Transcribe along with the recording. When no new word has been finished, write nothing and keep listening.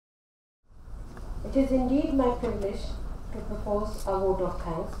It is indeed my privilege to propose a vote of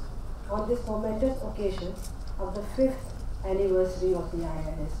thanks on this momentous occasion of the 5th anniversary of the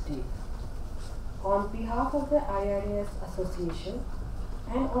IRAS Day. On behalf of the IRAS Association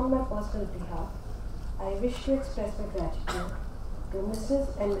and on my personal behalf, I wish to express my gratitude to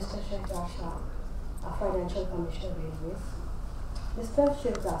Mrs. and Mr. Smt Shah, our Financial Commissioner Railways, Mr.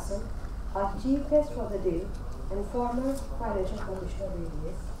 Shivdasan, our Chief Guest for the day and former Financial Commissioner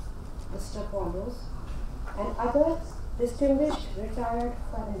Railways, Mr. Paulos, and other distinguished retired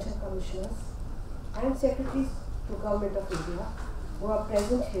financial commissioners and secretaries to Government of India who are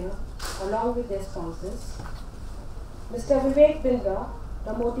present here along with their spouses, Mr. Vivek Bindra,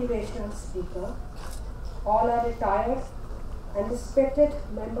 the motivational speaker, all are retired and respected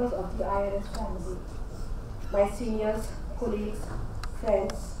members of the IRAS family, my seniors, colleagues,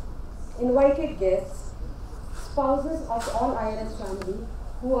 friends, invited guests, spouses of all IRAS family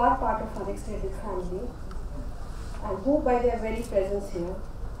who are part of our extended family and who by their very presence here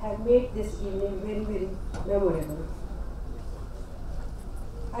have made this evening very, very memorable.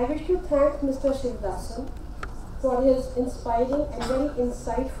 I wish to thank Mr. Shivdasan for his inspiring and very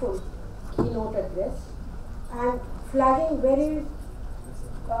insightful keynote address and flagging very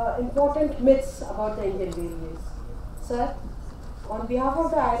important myths about the Indian Railways. Sir, on behalf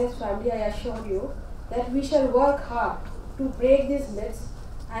of the IRAS family, I assure you that we shall work hard to break these myths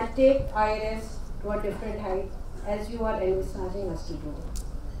and take IRAS to a different height as you are envisaging us to do.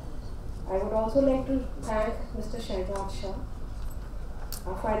 I would also like to thank Mr. Smt Shah,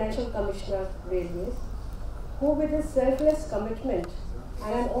 our Financial Commissioner Railways, who with his selfless commitment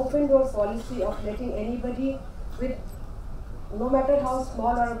and an open door policy of letting anybody with no matter how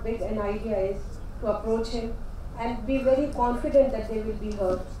small or big an idea is to approach him and be very confident that they will be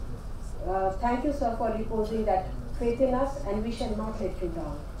heard. Thank you, sir, for reposing that faith in us, and we shall not let you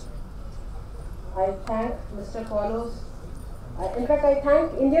down. I thank Mr. Paulos. In fact, I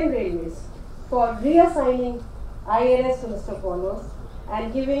thank Indian Railways for reassigning IRAS to Mr. Paulos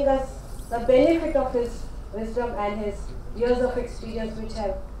and giving us the benefit of his wisdom and his years of experience which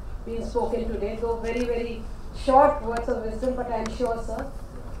have been spoken today. Though very, very short words of wisdom, but I am sure, sir,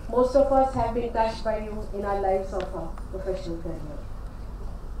 most of us have been touched by you in our lives of our professional career.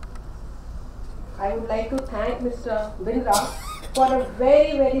 I would like to thank Mr. Bindra for a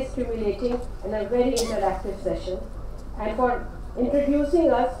very, very stimulating and a very interactive session and for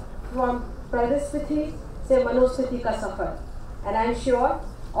introducing us from Paristhiti se Manusthiti ka Safar. And I am sure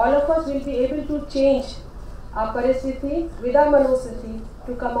all of us will be able to change our Paristhiti with our Manusthiti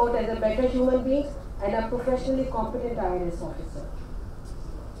to come out as a better human beings and a professionally competent IRAS officer.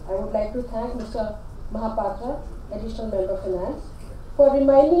 I would like to thank Mr. Mahapatra, Additional Member Finance, for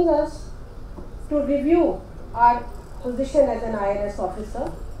reminding us to review our position as an IRAS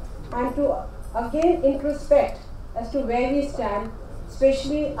officer and to again introspect as to where we stand,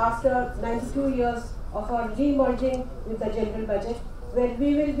 especially after 92 years of our re-merging with the general budget, where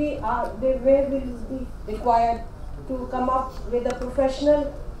we will be required to come up with a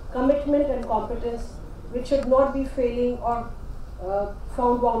professional commitment and competence which should not be failing or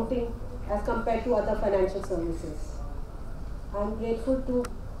found wanting as compared to other financial services. I am grateful to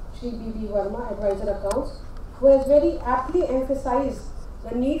Shri B.B. Verma, Advisor Accounts, who has very aptly emphasized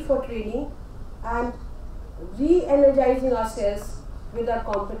the need for training and re-energizing ourselves with our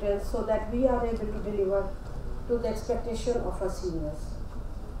competence so that we are able to deliver to the expectation of our seniors.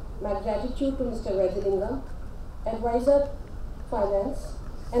 My gratitude to Mr. Vaidilingam, Advisor Finance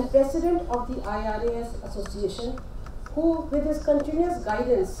and President of the IRAS Association, who with his continuous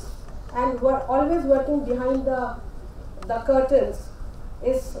guidance and were always working behind the curtains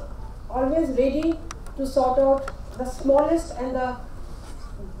is always ready to sort out the smallest and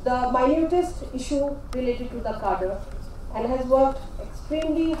the minutest issue related to the cadre and has worked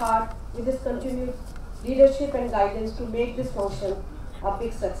extremely hard with his continued leadership and guidance to make this function a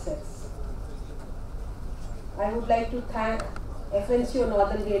big success. I would like to thank FNCO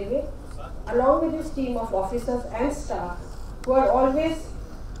Northern Railway along with his team of officers and staff who are always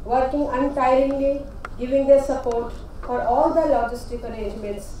working untiringly, giving their support for all the logistic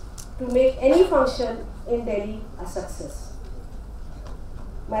arrangements to make any function in Delhi a success.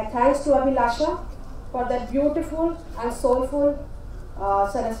 My thanks to Abhilasha for that beautiful and soulful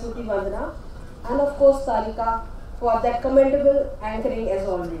Saraswati Vandana, and of course Sarika for that commendable anchoring as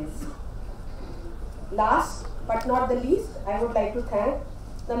always. Last but not the least, I would like to thank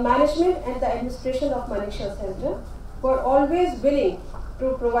the management and the administration of Manisha Center who are always willing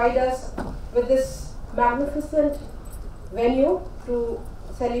to provide us with this magnificent venue to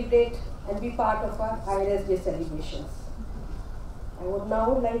celebrate and be part of our IRAS Day celebrations. I would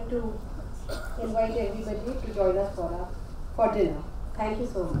now like to invite everybody to join us for dinner. Thank you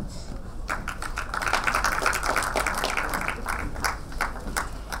so much.